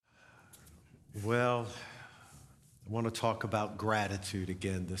Well, I want to talk about gratitude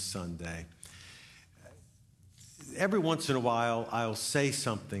again this Sunday. Every once in a while, I'll say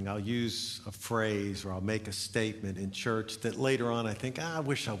something, I'll use a phrase or I'll make a statement in church that later on I think, I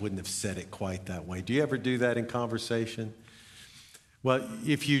wish I wouldn't have said it quite that way. Do you ever do that in conversation? Well,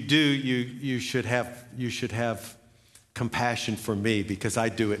 if you do, you should have compassion for me because I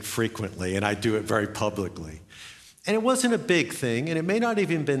do it frequently and I do it very publicly. And it wasn't a big thing, and it may not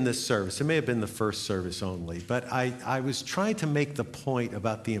even been this service. It may have been the first service only. But I was trying to make the point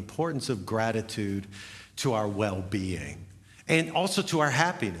about the importance of gratitude to our well-being and also to our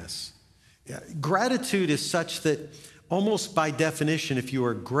happiness. Gratitude is such that almost by definition, if you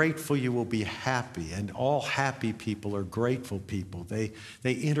are grateful, you will be happy. And all happy people are grateful people. They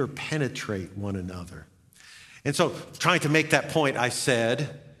interpenetrate one another. And so trying to make that point, I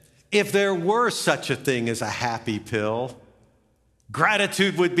said, if there were such a thing as a happy pill,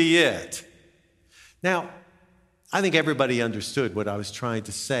 gratitude would be it. Now, I think everybody understood what I was trying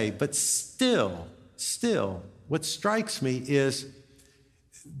to say, but still, what strikes me is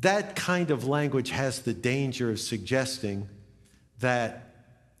that kind of language has the danger of suggesting that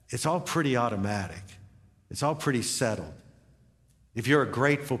it's all pretty automatic. It's all pretty settled. If you're a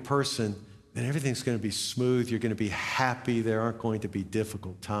grateful person, then everything's going to be smooth. You're going to be happy. There aren't going to be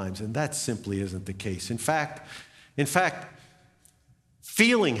difficult times. And that simply isn't the case. In fact,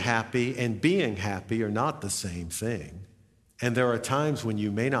 feeling happy and being happy are not the same thing. And there are times when you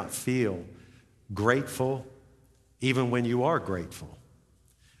may not feel grateful, even when you are grateful.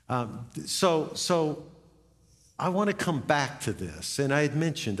 So I want to come back to this. And I had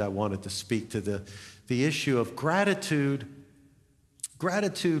mentioned I wanted to speak to the issue of gratitude.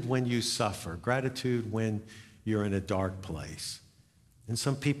 Gratitude when you suffer, gratitude when you're in a dark place. And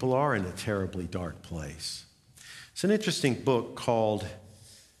some people are in a terribly dark place. It's an interesting book called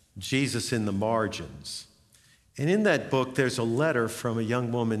Jesus in the Margins. And in that book, there's a letter from a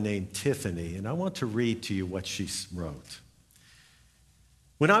young woman named Tiffany, and I want to read to you what she wrote.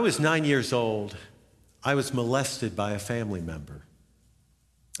 When I was 9 years old, I was molested by a family member.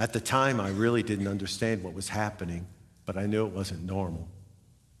 At the time, I really didn't understand what was happening, but I knew it wasn't normal.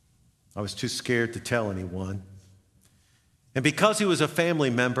 I was too scared to tell anyone. And because he was a family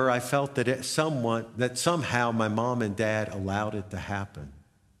member, I felt that somehow my mom and dad allowed it to happen.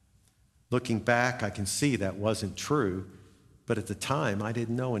 Looking back, I can see that wasn't true, but at the time, I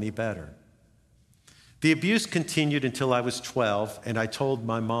didn't know any better. The abuse continued until I was 12, and I told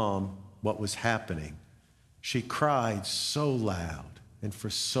my mom what was happening. She cried so loud and for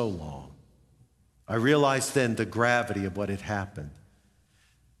so long. I realized then the gravity of what had happened.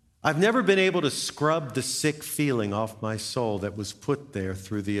 I've never been able to scrub the sick feeling off my soul that was put there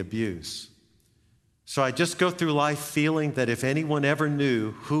through the abuse. So I just go through life feeling that if anyone ever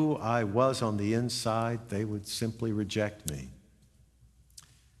knew who I was on the inside, they would simply reject me.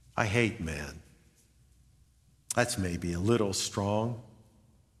 I hate men. That's maybe a little strong,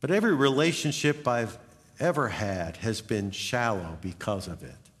 but every relationship I've ever had has been shallow because of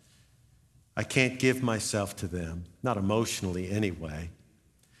it. I can't give myself to them, not emotionally anyway.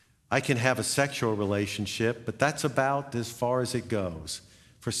 I can have a sexual relationship, but that's about as far as it goes.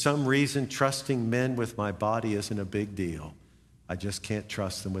 For some reason, trusting men with my body isn't a big deal. I just can't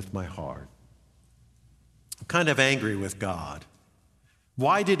trust them with my heart. I'm kind of angry with God.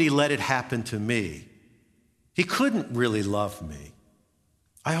 Why did he let it happen to me? He couldn't really love me.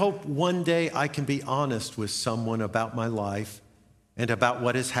 I hope one day I can be honest with someone about my life and about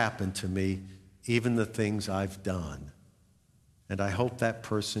what has happened to me, even the things I've done. And I hope that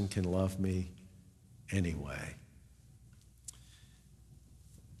person can love me anyway.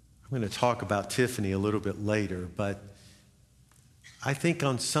 I'm going to talk about Tiffany a little bit later, but I think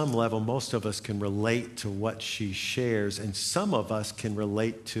on some level, most of us can relate to what she shares, and some of us can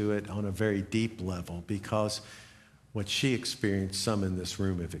relate to it on a very deep level because what she experienced, some in this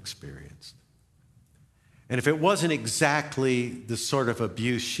room have experienced. And if it wasn't exactly the sort of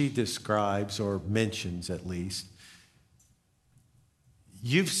abuse she describes or mentions at least,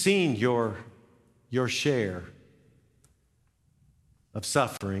 you've seen your share of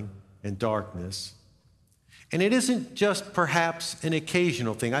suffering and darkness. And it isn't just perhaps an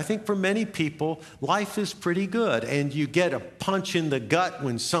occasional thing. I think for many people, life is pretty good. And you get a punch in the gut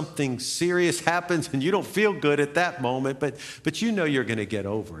when something serious happens and you don't feel good at that moment, but you know you're going to get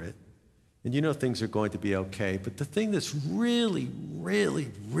over it. And you know things are going to be okay. But the thing that's really,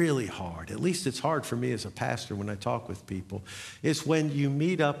 really, really hard, at least it's hard for me as a pastor when I talk with people, is when you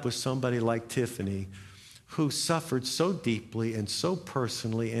meet up with somebody like Tiffany who suffered so deeply and so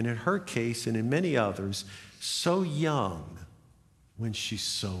personally, and in her case and in many others, so young when she's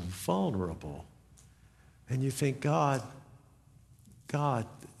so vulnerable And you think, God,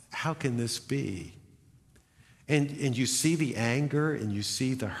 how can this be? And you see the anger and you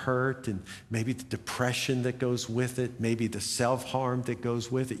see the hurt and maybe the depression that goes with it, maybe the self-harm that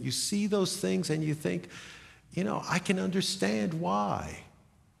goes with it. You see those things and you think, I can understand why.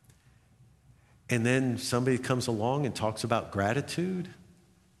 And then somebody comes along and talks about gratitude.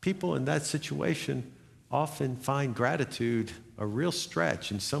 People in that situation often find gratitude a real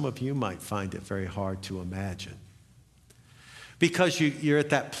stretch, and some of you might find it very hard to imagine. Because you're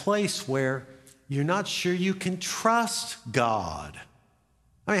at that place where you're not sure you can trust God.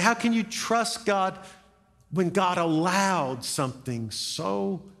 I mean, how can you trust God when God allowed something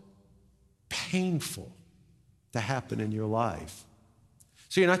so painful to happen in your life?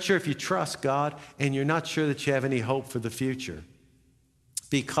 So you're not sure if you trust God, and you're not sure that you have any hope for the future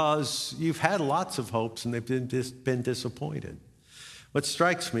because you've had lots of hopes and they've been disappointed.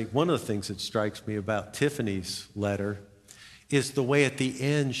 One of the things that strikes me about Tiffany's letter is the way at the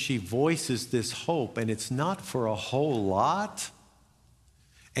end she voices this hope, and it's not for a whole lot.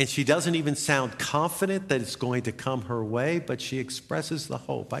 And she doesn't even sound confident that it's going to come her way, but she expresses the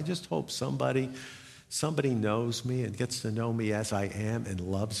hope. I just hope somebody knows me and gets to know me as I am and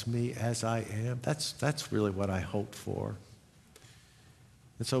loves me as I am. That's really what I hope for.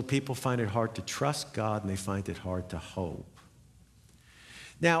 And so people find it hard to trust God, and they find it hard to hope.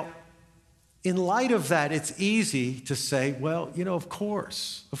 Now, in light of that, it's easy to say, well, of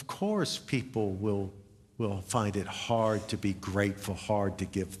course people will find it hard to be grateful, hard to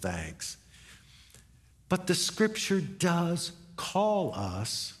give thanks. But the scripture does call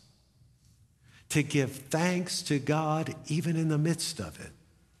us to give thanks to God even in the midst of it.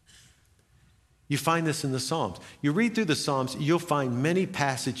 You find this in the Psalms. You read through the Psalms, you'll find many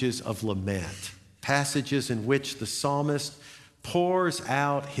passages of lament, passages in which the psalmist pours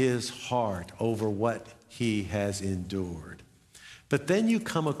out his heart over what he has endured. But then you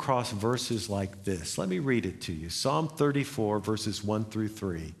come across verses like this. Let me read it to you. Psalm 34, verses 1 through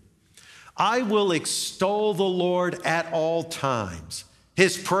 3. I will extol the Lord at all times.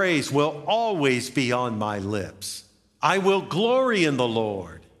 His praise will always be on my lips. I will glory in the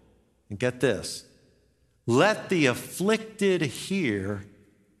Lord. And get this. Let the afflicted hear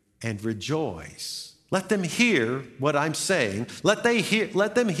and rejoice. Let them hear what I'm saying. Let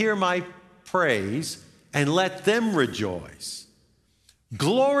them hear my praise, and let them rejoice.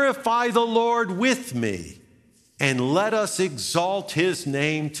 Glorify the Lord with me, and let us exalt his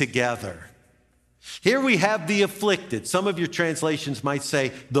name together. Here we have the afflicted. Some of your translations might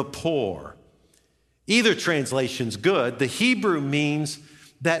say the poor. Either translation's good. The Hebrew means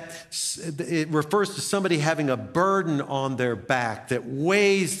that it refers to somebody having a burden on their back that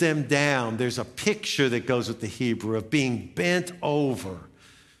weighs them down. There's a picture that goes with the Hebrew of being bent over.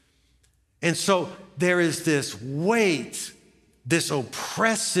 And so there is this weight, this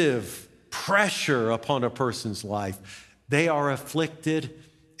oppressive pressure upon a person's life. They are afflicted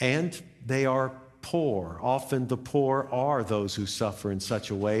and they are poor. Often the poor are those who suffer in such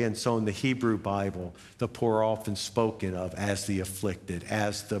a way. And so in the Hebrew Bible, the poor are often spoken of as the afflicted,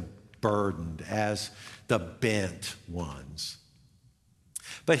 as the burdened, as the bent ones.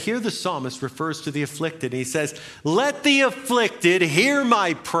 But here the psalmist refers to the afflicted, and he says, let the afflicted hear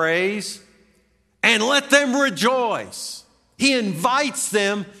my praise and let them rejoice. He invites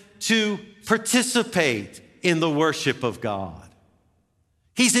them to participate in the worship of God.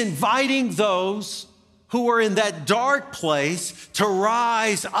 He's inviting those who are in that dark place to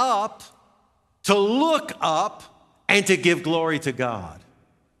rise up, to look up, and to give glory to God.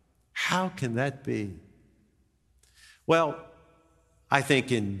 How can that be? Well, I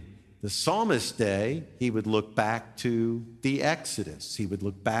think in the psalmist's day, he would look back to the Exodus. He would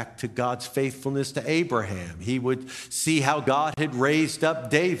look back to God's faithfulness to Abraham. He would see how God had raised up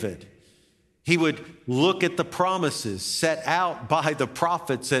David. He would look at the promises set out by the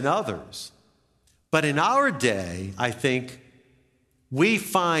prophets and others. But in our day, I think we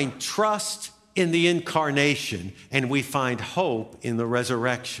find trust in the incarnation and we find hope in the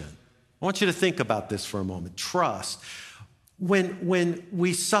resurrection. I want you to think about this for a moment. Trust. When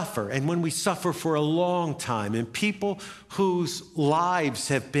we suffer, and when we suffer for a long time, and people whose lives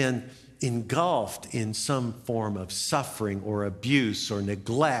have been engulfed in some form of suffering or abuse or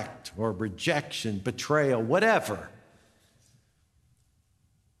neglect or rejection, betrayal, whatever.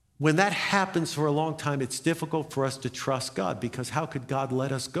 When that happens for a long time, it's difficult for us to trust God, because how could God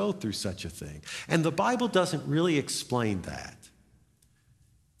let us go through such a thing? And the Bible doesn't really explain that.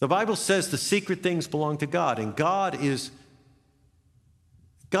 The Bible says the secret things belong to God, and God is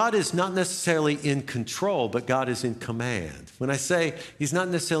God is not necessarily in control, but God is in command. When I say he's not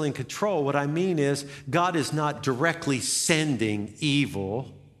necessarily in control, what I mean is God is not directly sending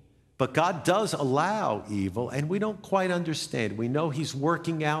evil, but God does allow evil, and we don't quite understand. We know he's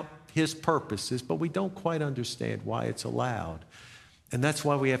working out his purposes, but we don't quite understand why it's allowed. And that's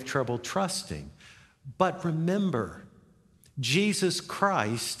why we have trouble trusting. But remember, Jesus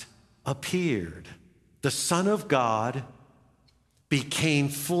Christ appeared. The Son of God became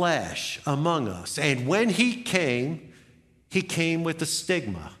flesh among us. And when he came with a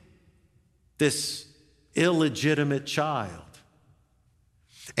stigma, this illegitimate child.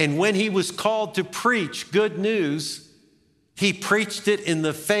 And when he was called to preach good news, he preached it in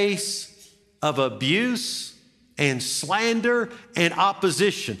the face of abuse and slander and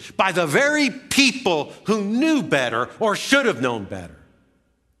opposition by the very people who knew better or should have known better.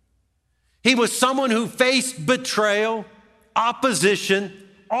 He was someone who faced betrayal, opposition,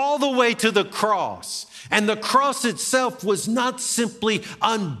 all the way to the cross. And the cross itself was not simply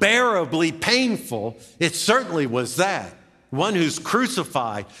unbearably painful. It certainly was that. One who's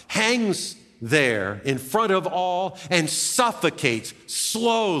crucified hangs there in front of all and suffocates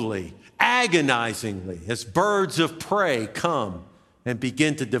slowly, agonizingly, as birds of prey come and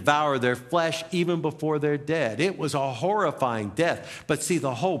begin to devour their flesh even before they're dead. It was a horrifying death. But see,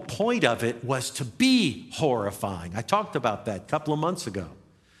 the whole point of it was to be horrifying. I talked about that a couple of months ago.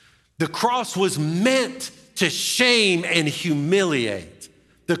 The cross was meant to shame and humiliate.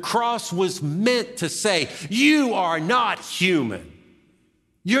 The cross was meant to say, you are not human.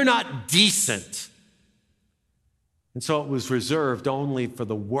 You're not decent. And so it was reserved only for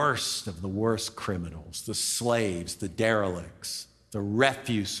the worst of the worst criminals, the slaves, the derelicts, the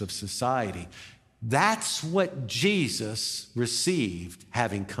refuse of society. That's what Jesus received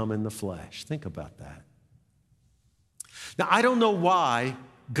having come in the flesh. Think about that. Now, I don't know why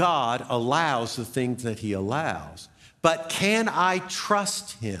God allows the things that he allows, but can I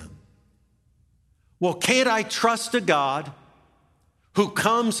trust him? Well, can't I trust a God who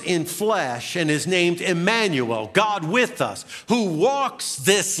comes in flesh and is named Emmanuel, God with us, who walks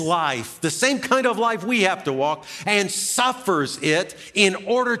this life, the same kind of life we have to walk, and suffers it in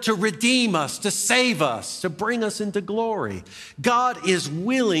order to redeem us, to save us, to bring us into glory? God is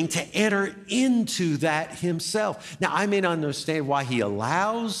willing to enter into that himself. Now, I may not understand why he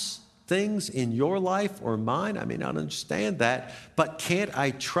allows things in your life or mine. I may not understand that, but can't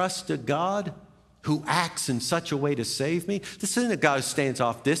I trust a God who acts in such a way to save me? This isn't a God who stands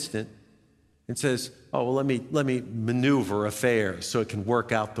off distant and says, oh, well, let me maneuver affairs so it can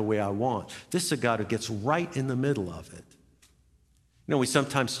work out the way I want. This is a God who gets right in the middle of it. You know, we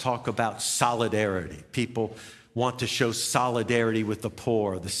sometimes talk about solidarity. People want to show solidarity with the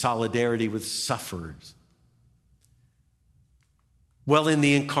poor, the solidarity with sufferers. Well, in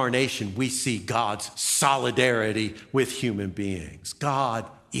the incarnation, we see God's solidarity with human beings. God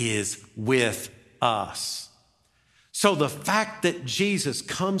is with us. So the fact that Jesus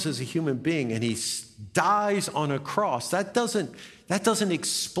comes as a human being and he dies on a cross, that doesn't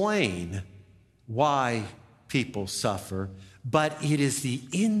explain why people suffer, but it is the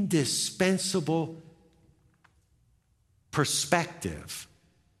indispensable perspective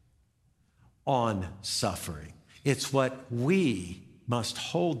on suffering. It's what we must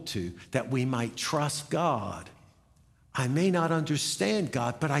hold to, that we might trust God. I may not understand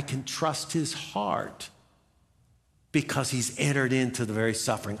God, but I can trust his heart because he's entered into the very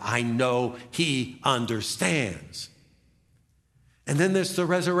suffering. I know he understands. And then there's the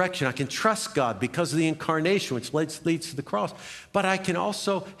resurrection. I can trust God because of the incarnation, which leads to the cross. But I can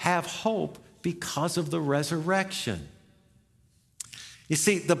also have hope because of the resurrection. You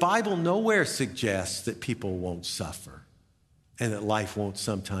see, the Bible nowhere suggests that people won't suffer and that life won't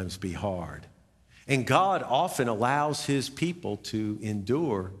sometimes be hard. And God often allows his people to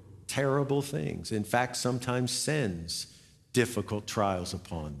endure terrible things. In fact, sometimes sends difficult trials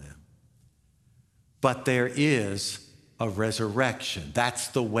upon them. But there is a resurrection. That's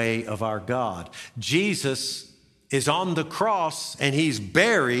the way of our God. Jesus is on the cross and he's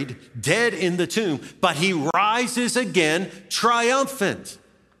buried, dead in the tomb, but he rises again triumphant.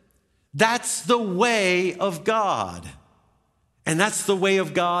 That's the way of God. And that's the way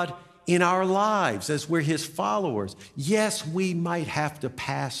of God in our lives as we're his followers. Yes, we might have to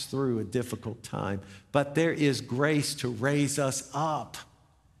pass through a difficult time, but there is grace to raise us up.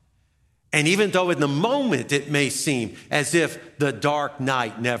 And even though in the moment it may seem as if the dark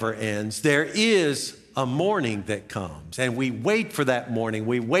night never ends, there is a morning that comes, and we wait for that morning.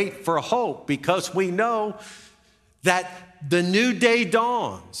 We wait for hope because we know that the new day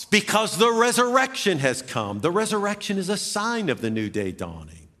dawns because the resurrection has come. The resurrection is a sign of the new day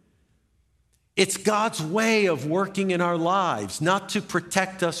dawning. It's God's way of working in our lives, not to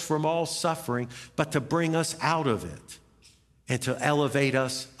protect us from all suffering, but to bring us out of it and to elevate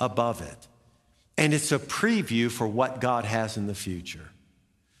us above it. And it's a preview for what God has in the future,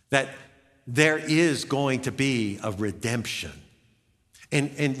 that there is going to be a redemption.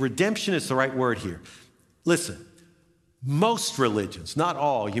 And redemption is the right word here. Listen, most religions, not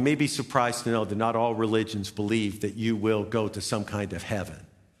all, you may be surprised to know that not all religions believe that you will go to some kind of heaven.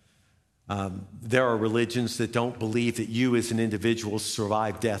 There are religions that don't believe that you as an individual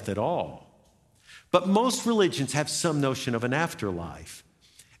survive death at all. But most religions have some notion of an afterlife.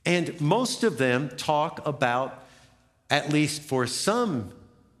 And most of them talk about, at least for some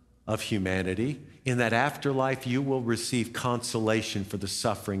of humanity, in that afterlife you will receive consolation for the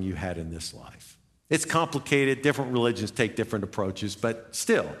suffering you had in this life. It's complicated. Different religions take different approaches, but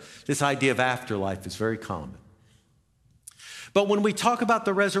still, this idea of afterlife is very common. But when we talk about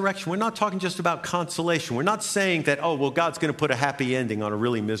the resurrection, we're not talking just about consolation. We're not saying that, oh, well, God's going to put a happy ending on a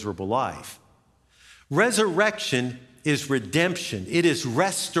really miserable life. Resurrection is redemption. It is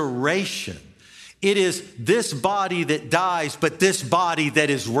restoration. It is this body that dies, but this body that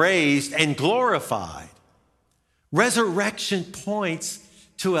is raised and glorified. Resurrection points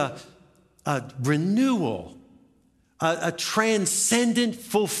to a renewal, a transcendent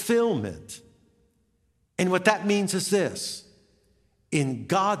fulfillment. And what that means is this: in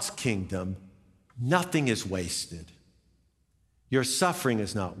God's kingdom, nothing is wasted. Your suffering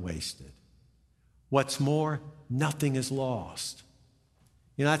is not wasted. What's more, nothing is lost.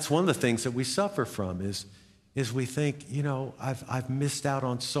 You know, that's one of the things that we suffer from is we think, you know, I've missed out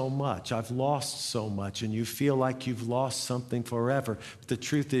on so much. I've lost so much, and you feel like you've lost something forever. But the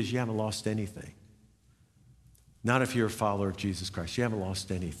truth is you haven't lost anything. Not if you're a follower of Jesus Christ. You haven't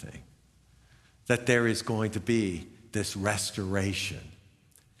lost anything. That there is going to be this restoration.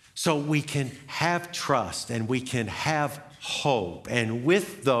 So we can have trust and we can have hope. And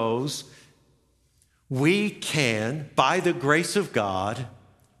with those, we can, by the grace of God,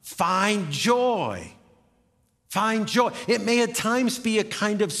 find joy. Find joy. It may at times be a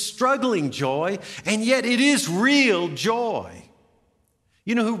kind of struggling joy, and yet it is real joy.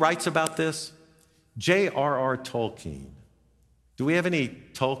 You know who writes about this? J.R.R. Tolkien. Do we have any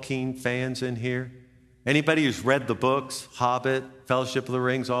Tolkien fans in here? Anybody who's read the books, Hobbit, Fellowship of the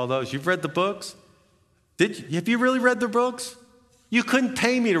Rings, all those? You've read the books? Have you really read the books? You couldn't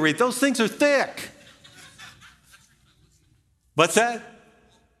pay me to read. Those things are thick. What's that?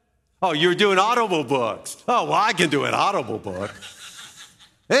 Oh, you're doing audible books. Oh, well, I can do an audible book.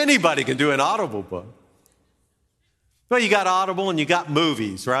 Anybody can do an audible book. Well, you got Audible and you got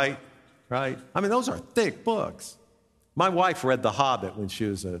movies, right? Right? I mean, those are thick books. My wife read The Hobbit when she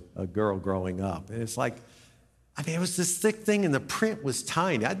was a girl growing up. And it's like, I mean, it was this thick thing and the print was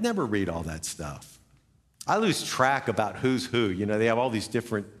tiny. I'd never read all that stuff. I lose track about who's who. You know, they have all these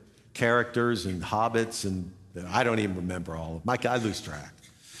different characters and hobbits, and I don't even remember all of them. I lose track.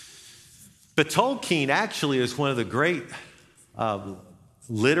 But Tolkien actually is one of the great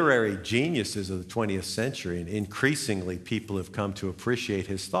literary geniuses of the 20th century, and increasingly people have come to appreciate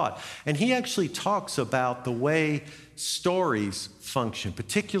his thought. And he actually talks about the way stories function,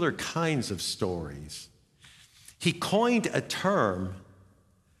 particular kinds of stories. He coined a term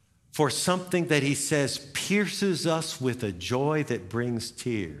for something that he says pierces us with a joy that brings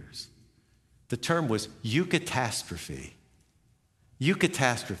tears. The term was eucatastrophe.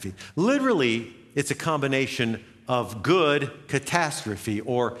 Eucatastrophe. Literally, it's a combination of good catastrophe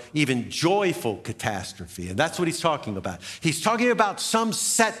or even joyful catastrophe. And that's what he's talking about. He's talking about some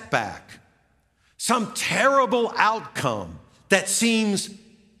setback, some terrible outcome that seems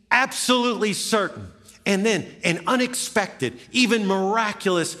absolutely certain, and then an unexpected, even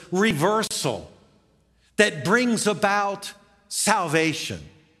miraculous reversal that brings about salvation.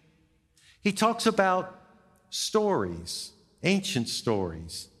 He talks about stories, ancient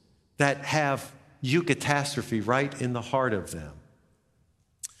stories that have eucatastrophe right in the heart of them.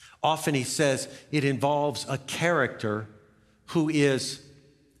 Often he says it involves a character who is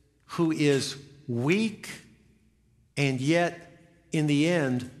weak, and yet in the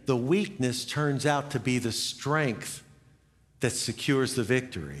end, the weakness turns out to be the strength that secures the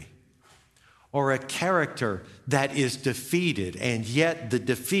victory. Or a character that is defeated, and yet the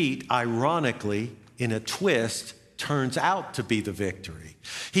defeat, ironically, in a twist, turns out to be the victory.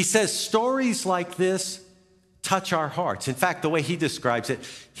 He says stories like this touch our hearts. In fact, the way he describes it,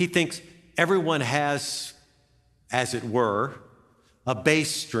 he thinks everyone has, as it were, a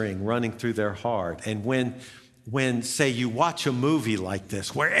bass string running through their heart. And when, say, you watch a movie like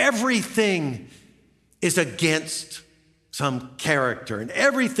this, where everything is against some character, and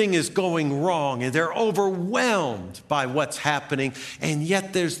everything is going wrong, and they're overwhelmed by what's happening, and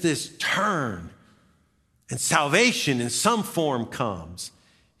yet there's this turn, and salvation in some form comes.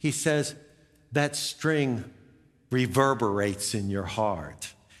 He says that string reverberates in your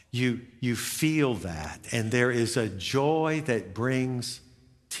heart. You feel that, and there is a joy that brings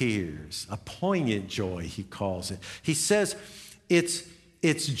tears, a poignant joy, he calls it. He says it's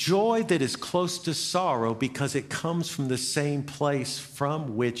joy that is close to sorrow because it comes from the same place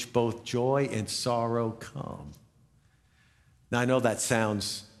from which both joy and sorrow come. Now, I know that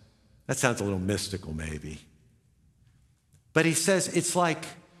sounds a little mystical maybe, but he says it's like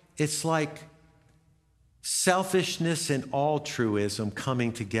selfishness and altruism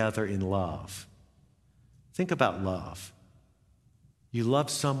coming together in love. Think about love. You love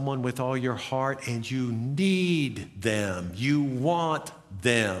someone with all your heart and you need them. You want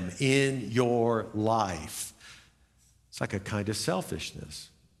them in your life. It's like a kind of selfishness.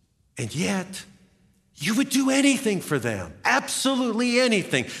 And yet, you would do anything for them. Absolutely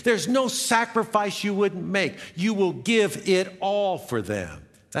anything. There's no sacrifice you wouldn't make. You will give it all for them.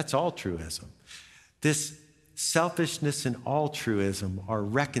 That's altruism. This selfishness and altruism are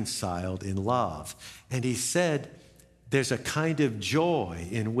reconciled in love. And he said, there's a kind of joy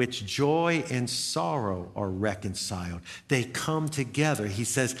in which joy and sorrow are reconciled. They come together. He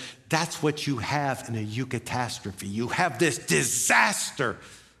says, that's what you have in a eucatastrophe. You have this disaster,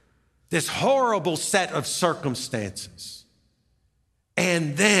 this horrible set of circumstances,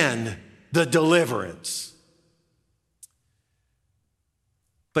 and then the deliverance.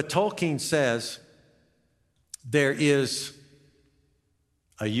 But Tolkien says there is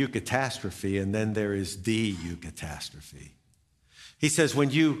a eucatastrophe, and then there is the eucatastrophe. He says when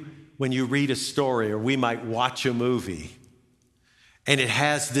you read a story, or we might watch a movie, and it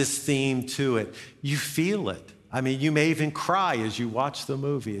has this theme to it, you feel it. I mean, you may even cry as you watch the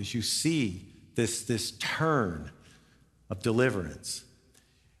movie, as you see this turn of deliverance.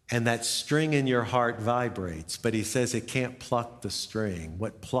 And that string in your heart vibrates, but he says it can't pluck the string.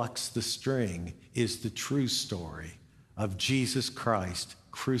 What plucks the string is the true story of Jesus Christ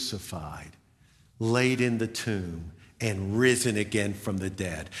crucified, laid in the tomb, and risen again from the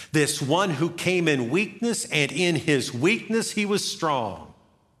dead. This one who came in weakness, and in his weakness he was strong.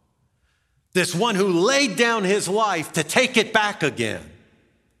 This one who laid down his life to take it back again.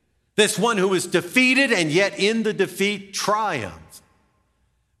 This one who was defeated and yet in the defeat triumphed.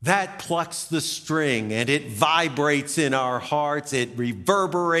 That plucks the string and it vibrates in our hearts. It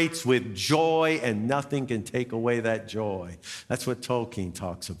reverberates with joy, and nothing can take away that joy. That's what Tolkien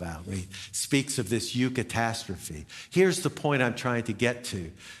talks about when he speaks of this eucatastrophe. Here's the point I'm trying to get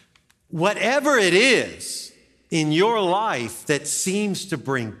to. Whatever it is in your life that seems to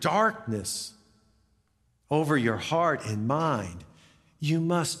bring darkness over your heart and mind, you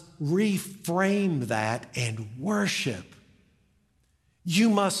must reframe that and worship.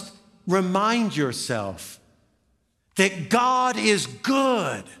 You must remind yourself that God is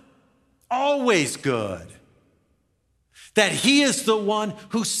good, always good. That he is the one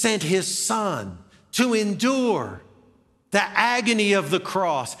who sent his son to endure the agony of the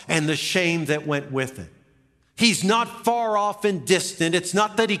cross and the shame that went with it. He's not far off and distant. It's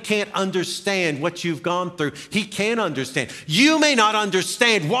not that he can't understand what you've gone through. He can understand. You may not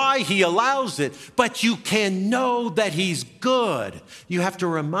understand why he allows it, but you can know that he's good. You have to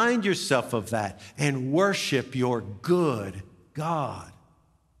remind yourself of that and worship your good God.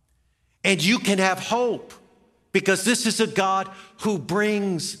 And you can have hope, because this is a God who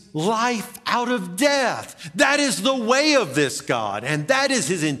brings life out of death. That is the way of this God, and that is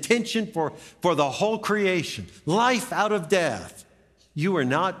his intention for the whole creation. Life out of death. You are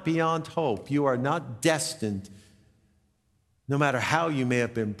not beyond hope. You are not destined. No matter how you may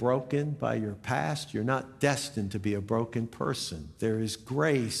have been broken by your past, you're not destined to be a broken person. There is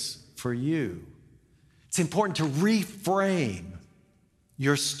grace for you. It's important to reframe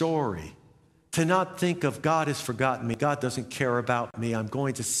your story. To not think of God has forgotten me. God doesn't care about me. I'm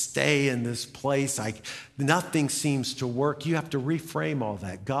going to stay in this place. Nothing seems to work. You have to reframe all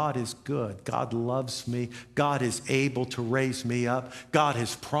that. God is good. God loves me. God is able to raise me up. God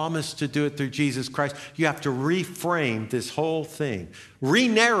has promised to do it through Jesus Christ. You have to reframe this whole thing.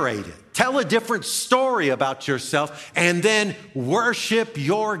 Re-narrate it. Tell a different story about yourself, and then worship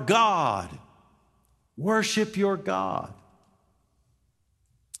your God. Worship your God.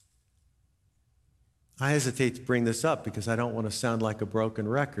 I hesitate to bring this up because I don't want to sound like a broken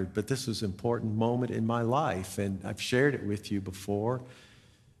record, but this was an important moment in my life, and I've shared it with you before,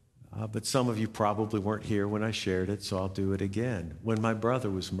 but some of you probably weren't here when I shared it, so I'll do it again. When my brother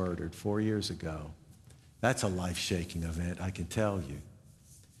was murdered 4 years ago, That's a life-shaking event, I can tell you.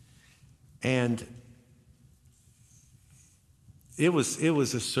 And it was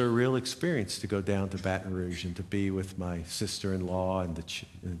a surreal experience to go down to Baton Rouge and to be with my sister-in-law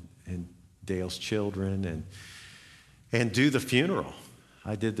and Dale's children and do the funeral.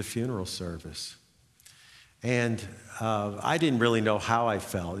 I did the funeral service. And I didn't really know how I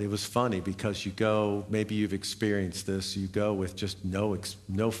felt. It was funny because you go, maybe you've experienced this, you go with just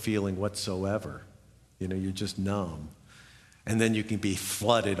no feeling whatsoever. You know, you're just numb. And then you can be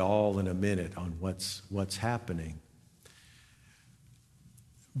flooded all in a minute on what's happening.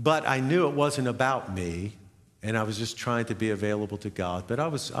 But I knew it wasn't about me, and I was just trying to be available to God. But I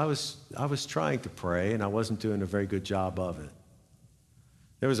was trying to pray, and I wasn't doing a very good job of it.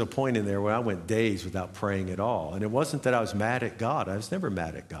 There was a point in there where I went days without praying at all. And it wasn't that I was mad at God. I was never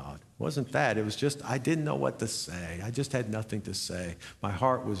mad at God. It wasn't that. It was just I didn't know what to say. I just had nothing to say. My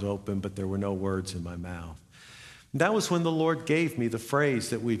heart was open, but there were no words in my mouth. And that was when the Lord gave me the phrase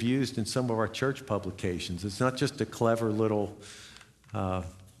that we've used in some of our church publications. It's not just a clever little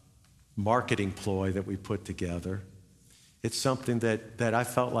marketing ploy that we put together. It's something that I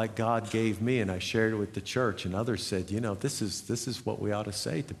felt like God gave me, and I shared it with the church, and others said, you know, this is what we ought to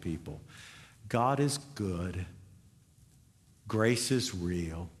say to people. God is good. Grace is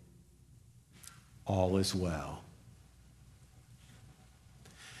real. All is well.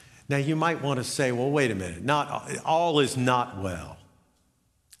 Now, you might want to say, well, wait a minute. All is not well.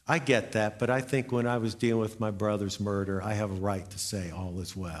 I get that, but I think when I was dealing with my brother's murder, I have a right to say all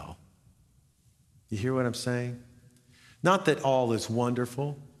is well. You hear what I'm saying? Not that all is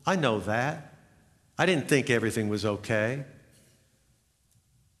wonderful. I know that. I didn't think everything was okay.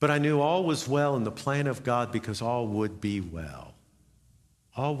 But I knew all was well in the plan of God because all would be well.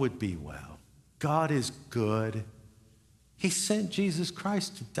 All would be well. God is good. He sent Jesus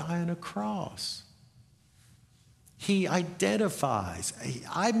Christ to die on a cross. He identifies.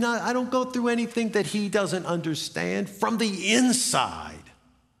 I don't go through anything that he doesn't understand from the inside.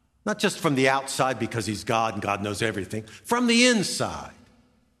 Not just from the outside because he's God and God knows everything. From the inside.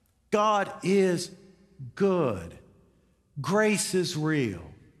 God is good. Grace is real.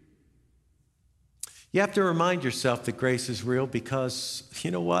 You have to remind yourself that grace is real because, you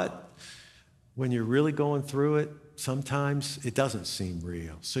know what? When you're really going through it, sometimes it doesn't seem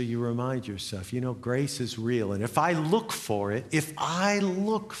real. So you remind yourself, you know, grace is real. And if I look for it,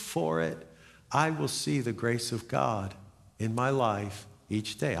 I will see the grace of God in my life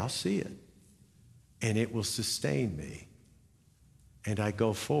each day. I'll see it. And it will sustain me. And I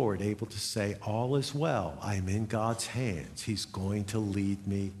go forward able to say, all is well. I am in God's hands. He's going to lead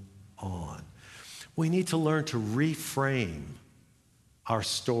me on. We need to learn to reframe our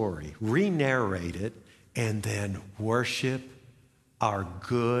story, re-narrate it, and then worship our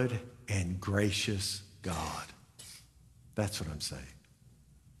good and gracious God. That's what I'm saying.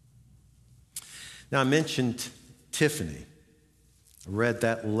 Now, I mentioned Tiffany. I read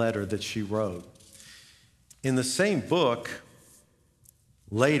that letter that she wrote. In the same book,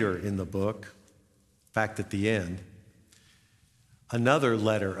 later in the book, in fact, at the end, another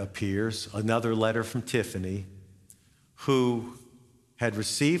letter appears, another letter from Tiffany, who had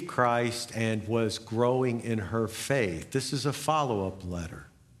received Christ and was growing in her faith. This is a follow-up letter.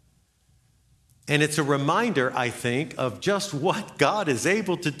 And it's a reminder, I think, of just what God is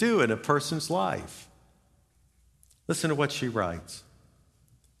able to do in a person's life. Listen to what she writes.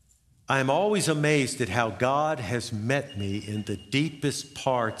 I am always amazed at how God has met me in the deepest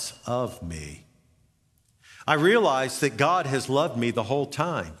parts of me. I realize that God has loved me the whole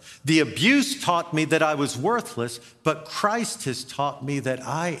time. The abuse taught me that I was worthless, but Christ has taught me that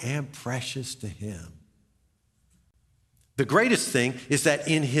I am precious to him. The greatest thing is that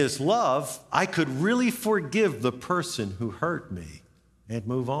in his love, I could really forgive the person who hurt me and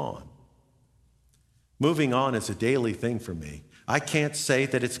move on. Moving on is a daily thing for me. I can't say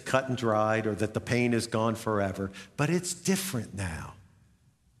that it's cut and dried or that the pain is gone forever, but it's different now.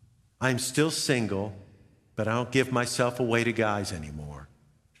 I'm still single, but I don't give myself away to guys anymore.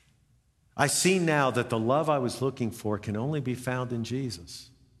 I see now that the love I was looking for can only be found in Jesus.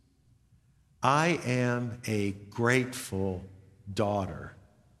 I am a grateful daughter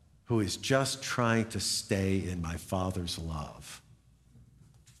who is just trying to stay in my Father's love.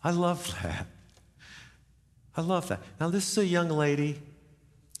 I love that. I love that. Now, this is a young lady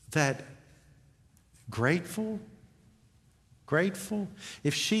that grateful.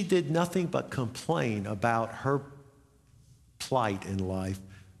 If she did nothing but complain about her plight in life,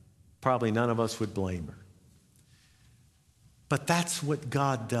 probably none of us would blame her. But that's what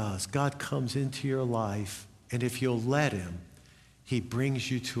God does. God comes into your life, and if you'll let him, He brings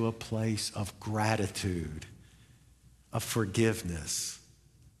you to a place of gratitude, of forgiveness,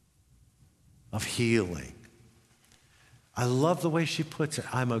 of healing. I love the way she puts it.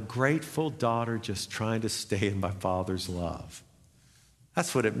 I'm a grateful daughter just trying to stay in my Father's love.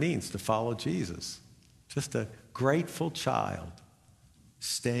 That's what it means to follow Jesus. Just a grateful child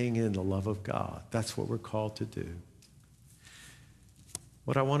staying in the love of God. That's what we're called to do.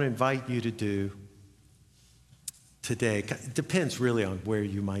 What I want to invite you to do today, it depends really on where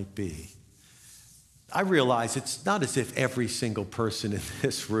you might be. I realize it's not as if every single person in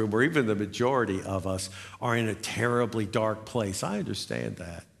this room, or even the majority of us, are in a terribly dark place. I understand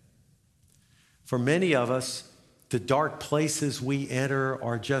that. For many of us, the dark places we enter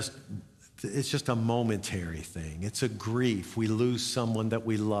are it's just a momentary thing. It's a grief. We lose someone that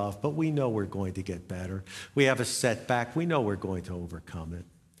we love, but we know we're going to get better. We have a setback. We know we're going to overcome it.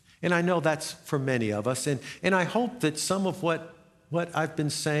 And I know that's for many of us. And I hope that some of what I've been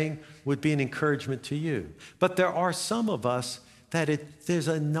saying would be an encouragement to you. But there are some of us that there's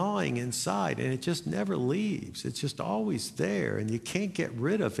a gnawing inside and it just never leaves. It's just always there and you can't get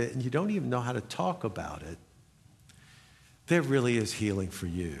rid of it and you don't even know how to talk about it. There really is healing for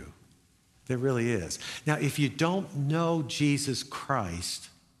you. There really is. Now, if you don't know Jesus Christ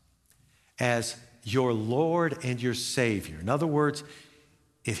as your Lord and your Savior, in other words,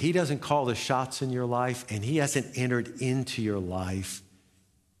 if he doesn't call the shots in your life and he hasn't entered into your life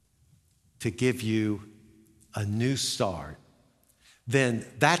to give you a new start, then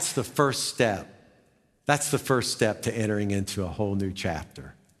that's the first step. That's the first step to entering into a whole new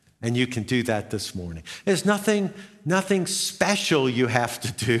chapter. And you can do that this morning. There's nothing special you have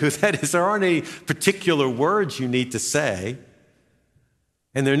to do. That is, there aren't any particular words you need to say.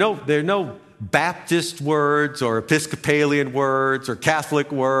 And there are no Baptist words or Episcopalian words or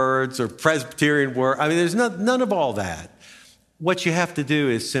Catholic words or Presbyterian words. I mean, there's none of all that. What you have to do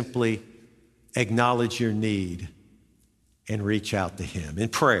is simply acknowledge your need and reach out to him in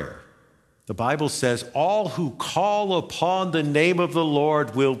prayer. The Bible says, all who call upon the name of the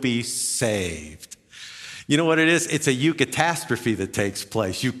Lord will be saved. You know what it is? It's a eucatastrophe that takes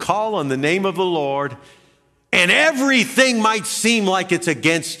place. You call on the name of the Lord, and everything might seem like it's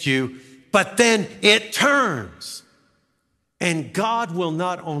against you, but then it turns. And God will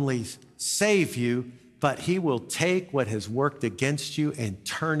not only save you, but he will take what has worked against you and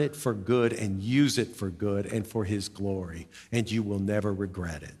turn it for good and use it for good and for his glory. And you will never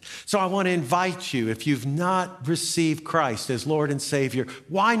regret it. So I want to invite you, if you've not received Christ as Lord and Savior,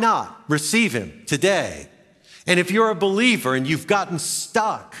 why not receive him today? And if you're a believer and you've gotten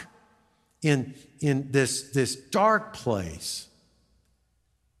stuck in this dark place,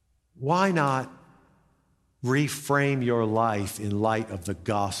 why not reframe your life in light of the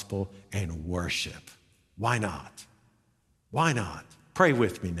gospel and worship? Why not? Why not? Pray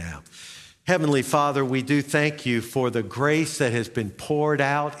with me now. Heavenly Father, we do thank you for the grace that has been poured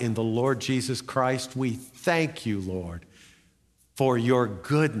out in the Lord Jesus Christ. We thank you, Lord, for your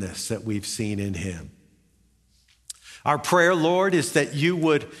goodness that we've seen in him. Our prayer, Lord, is that you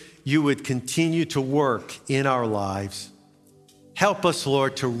would continue to work in our lives. Help us,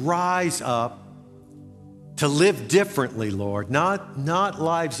 Lord, to rise up, to live differently, Lord, not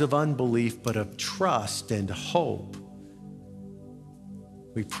lives of unbelief, but of trust and hope.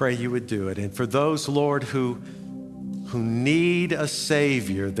 We pray you would do it. And for those, Lord, who need a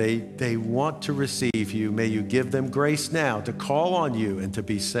Savior, they want to receive you, may you give them grace now to call on you and to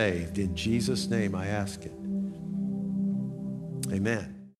be saved. In Jesus' name I ask it. Amen.